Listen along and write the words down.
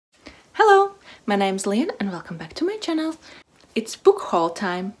My name's Liene and welcome back to my channel. It's book haul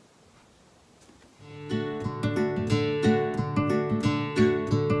time.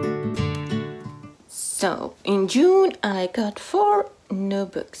 So, in June I got 4 new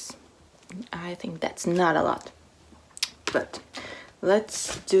books. I think that's not a lot. But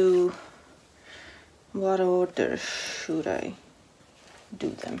let's do... what order should I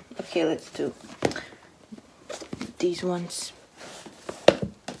do them? Okay, let's do these ones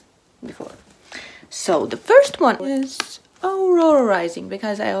before. So the first one is Aurora Rising,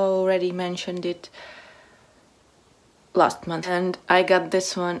 because I already mentioned it last month, and I got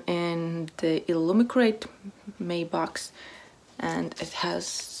this one in the Illumicrate May box, and it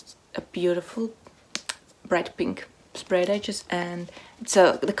has a beautiful bright pink sprayed edges, and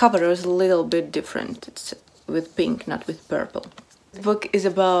so the cover is a little bit different. It's with pink, not with purple. The book is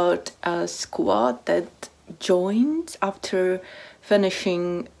about a squad that joins after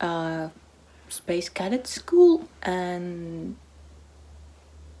finishing space cadet school, and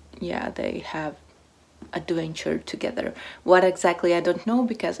yeah, they have adventure together. What exactly I don't know,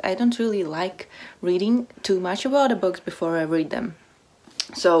 because I don't really like reading too much about the books before I read them.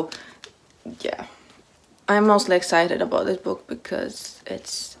 So yeah, I'm mostly excited about this book because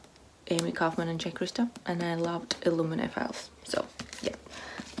it's Amy Kaufman and Jay Kristoff, and I loved Illumine Files. So yeah,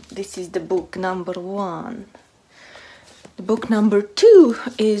 this is the book number 1. The book number 2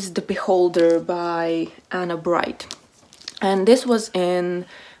 is The Beholder by Anna Bright, and this was in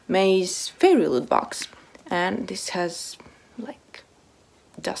May's Fairy Loot box, and this has like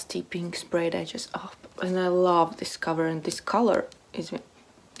dusty pink sprayed edges up, and I love this cover, and this color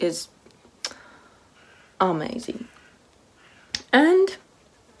is amazing. And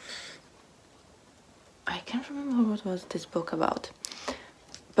I can't remember what was this book about,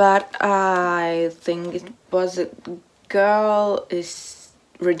 but I think it was a girl is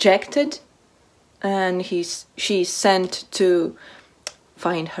rejected and she's sent to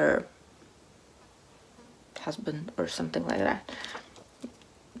find her husband or something like that.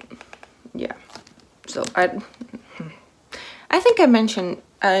 Yeah, so I think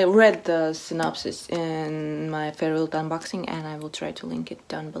I read the synopsis in my Fairy Loot unboxing, and I will try to link it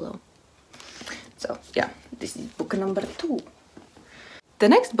down below. So yeah, this is book number 2. The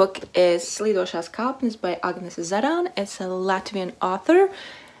next book is Slidošās kāpnes by Agnes Zaran. It's a Latvian author.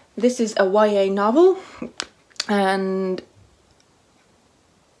 This is a YA novel, and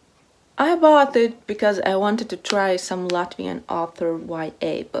I bought it because I wanted to try some Latvian author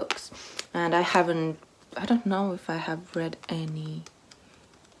YA books, and I don't know if I have read any,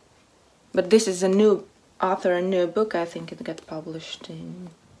 but this is a new author, a new book. I think it got published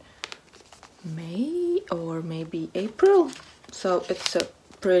in May or maybe April, so it's a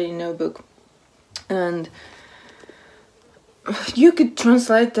pretty new book. And you could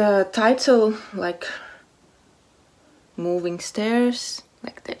translate the title like moving stairs,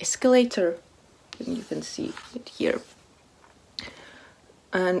 like the escalator, and you can see it here.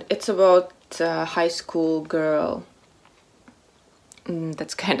 And it's about a high school girl.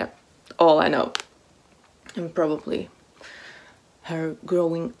 That's kind of all I know, and probably her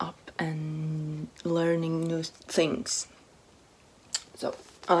growing up and learning new things. So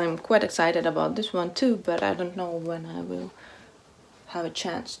I'm quite excited about this one too, but I don't know when I will have a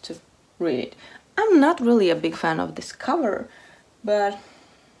chance to read it. I'm not really a big fan of this cover, but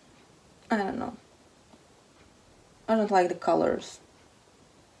I don't know. I don't like the colors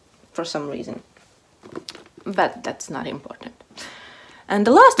for some reason, but that's not important. And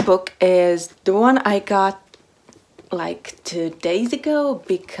the last book is the one I got like 2 days ago,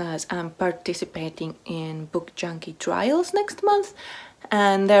 because I'm participating in Book Junkie trials next month,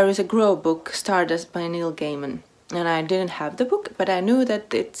 and there is a Grow book, Stardust by Neil Gaiman, and I didn't have the book, but I knew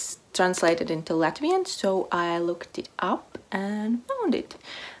that it's translated into Latvian, so I looked it up and found it,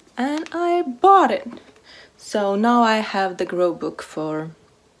 and I bought it. So now I have the Grow book for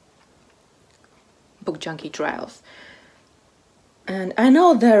Book Junkie trials. And I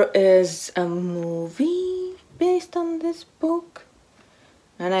know there is a movie based on this book,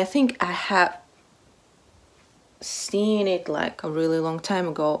 and I think I have seen it like a really long time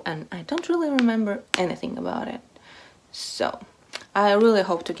ago, and I don't really remember anything about it. So I really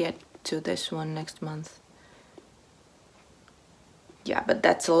hope to get to this one next month. Yeah, but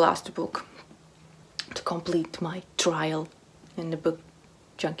that's the last book to complete my trial in the Book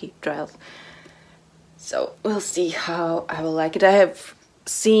Junkie trials. So we'll see how I will like it. I have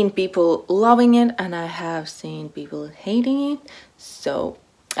seen people loving it, and I have seen people hating it. So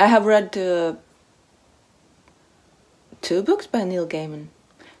I have read 2 books by Neil Gaiman,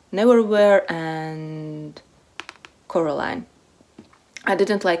 Neverwhere and Coraline. I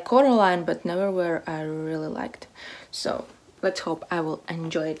didn't like Coraline, but Neverwhere I really liked. So let's hope I will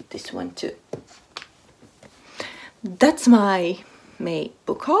enjoy this one too. That's my May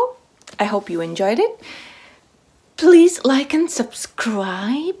book haul. I hope you enjoyed it. Please like and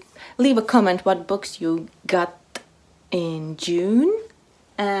subscribe. Leave a comment what books you got in June.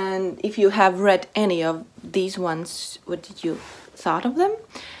 And if you have read any of these ones, what did you thought of them?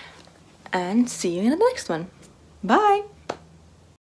 And see you in the next one. Bye!